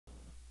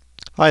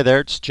Hi there,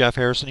 it's Jeff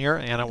Harrison here,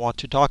 and I want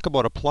to talk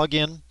about a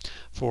plugin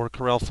for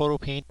Corel Photo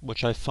Paint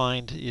which I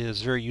find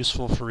is very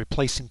useful for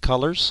replacing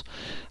colors.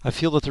 I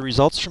feel that the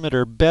results from it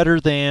are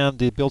better than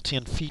the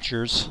built-in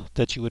features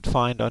that you would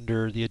find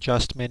under the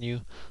Adjust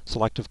menu,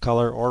 Selective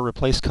Color, or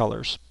Replace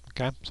Colors.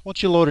 Okay, so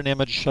once you load an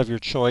image of your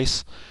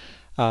choice,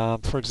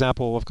 for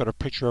example, I've got a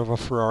picture of a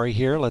Ferrari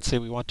here. Let's say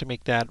we want to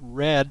make that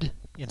red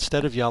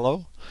instead of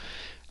yellow.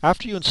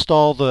 After you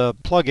install the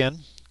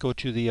plugin, go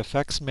to the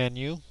Effects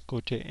menu, go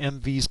to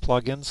MV's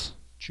Plugins,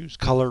 choose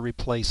Color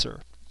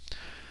Replacer.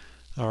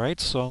 Alright,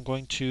 so I'm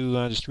going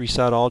to just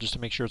reset all just to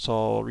make sure it's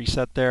all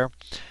reset there.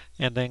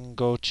 And then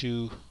go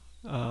to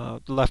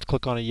left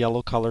click on a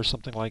yellow color,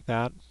 something like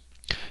that.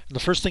 And the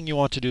first thing you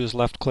want to do is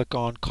left click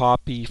on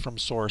Copy from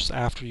Source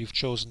after you've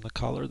chosen the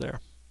color there.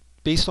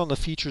 Based on the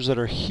features that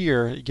are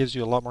here, it gives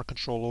you a lot more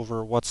control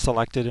over what's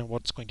selected and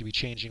what's going to be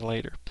changing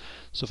later.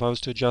 So if I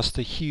was to adjust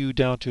the hue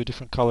down to a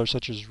different color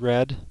such as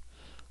red,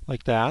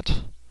 like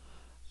that,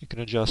 you can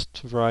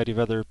adjust a variety of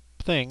other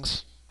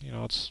things.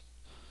 It's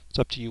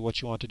up to you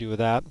what you want to do with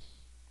that.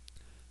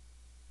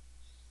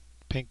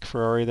 Pink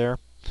Ferrari there.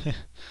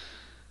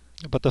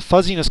 But the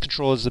fuzziness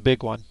control is the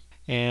big one.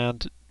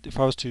 And if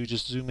I was to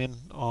just zoom in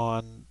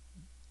on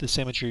this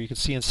image here, you can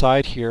see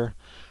inside here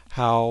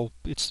how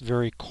it's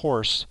very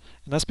coarse.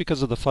 And that's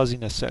because of the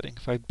fuzziness setting.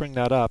 If I bring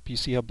that up, you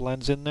see how it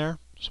blends in there?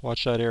 Just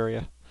watch that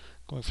area.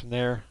 Going from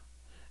there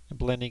and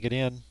blending it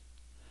in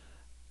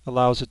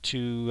allows it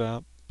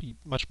to be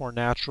much more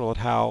natural at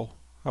how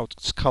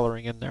it's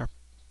coloring in there.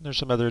 There's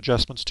some other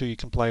adjustments too you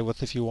can play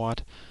with if you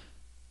want.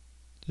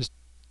 Just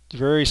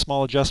very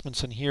small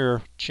adjustments in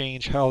here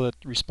change how it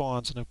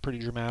responds in a pretty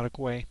dramatic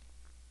way.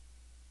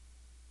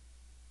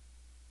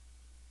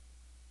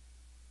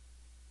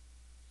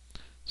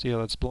 See how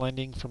it's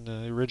blending from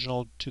the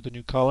original to the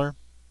new color?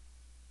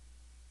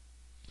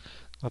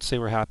 Let's say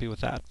we're happy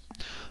with that.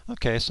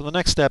 Okay, so the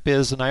next step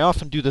is, and I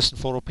often do this in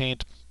Photo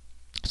Paint,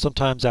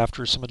 sometimes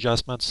after some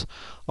adjustments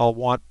I'll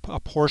want a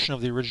portion of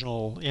the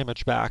original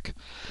image back.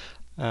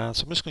 So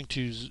I'm just going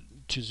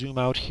to zoom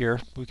out here.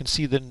 We can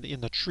see that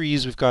in the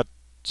trees we've got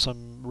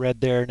some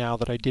red there now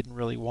that I didn't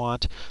really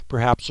want.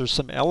 Perhaps there's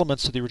some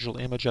elements of the original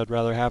image I'd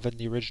rather have in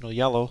the original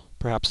yellow.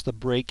 Perhaps the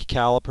brake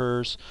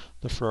calipers,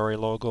 the Ferrari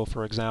logo,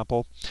 for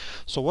example.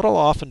 So what I'll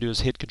often do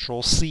is hit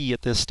Control C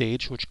at this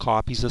stage, which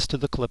copies this to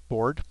the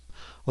clipboard.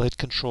 I'll hit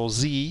Control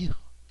Z,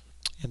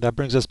 and that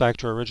brings us back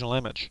to our original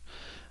image.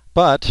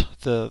 But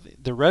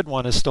the red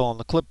one is still on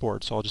the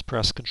clipboard, so I'll just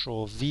press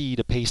Control V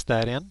to paste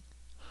that in.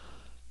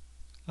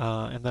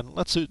 And then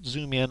let's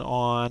zoom in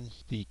on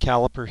the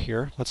caliper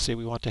here. Let's say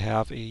we want to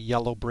have a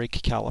yellow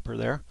brake caliper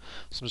there.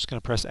 So I'm just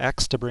going to press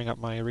X to bring up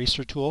my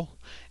eraser tool.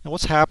 And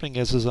what's happening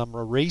is I'm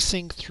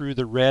erasing through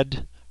the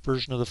red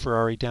version of the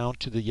Ferrari down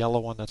to the yellow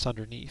one that's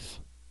underneath.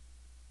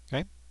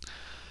 Okay?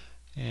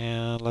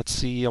 And let's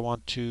see, I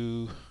want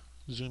to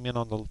zoom in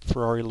on the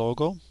Ferrari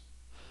logo.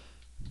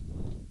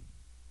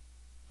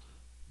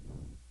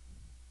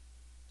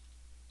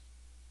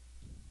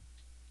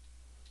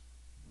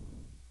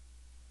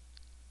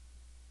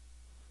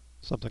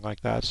 Something like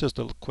that. It's just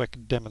a quick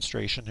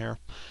demonstration here.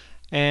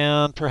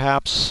 And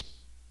perhaps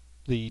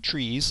the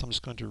trees. I'm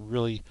just going to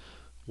really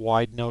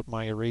widen out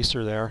my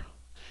eraser there.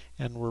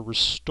 And we're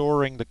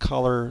restoring the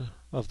color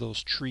of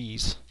those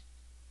trees.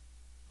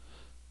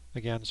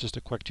 Again, it's just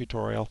a quick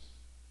tutorial.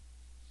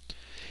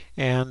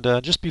 And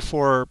just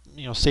before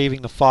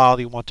saving the file,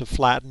 you want to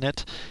flatten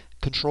it.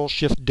 Control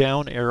Shift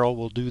down arrow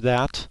will do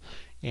that.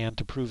 And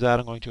to prove that,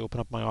 I'm going to open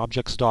up my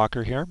Objects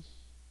Docker here.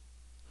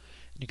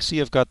 You can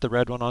see I've got the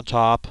red one on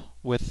top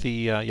with the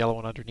yellow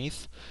one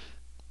underneath.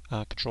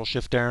 Control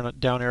Shift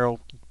down arrow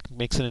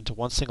makes it into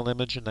one single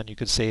image, and then you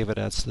could save it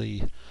as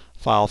the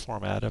file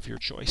format of your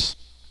choice.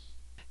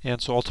 And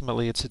so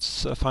ultimately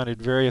I find it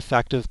very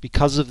effective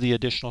because of the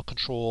additional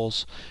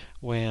controls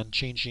when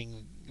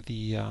changing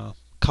the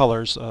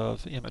colors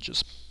of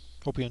images.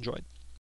 Hope you enjoyed.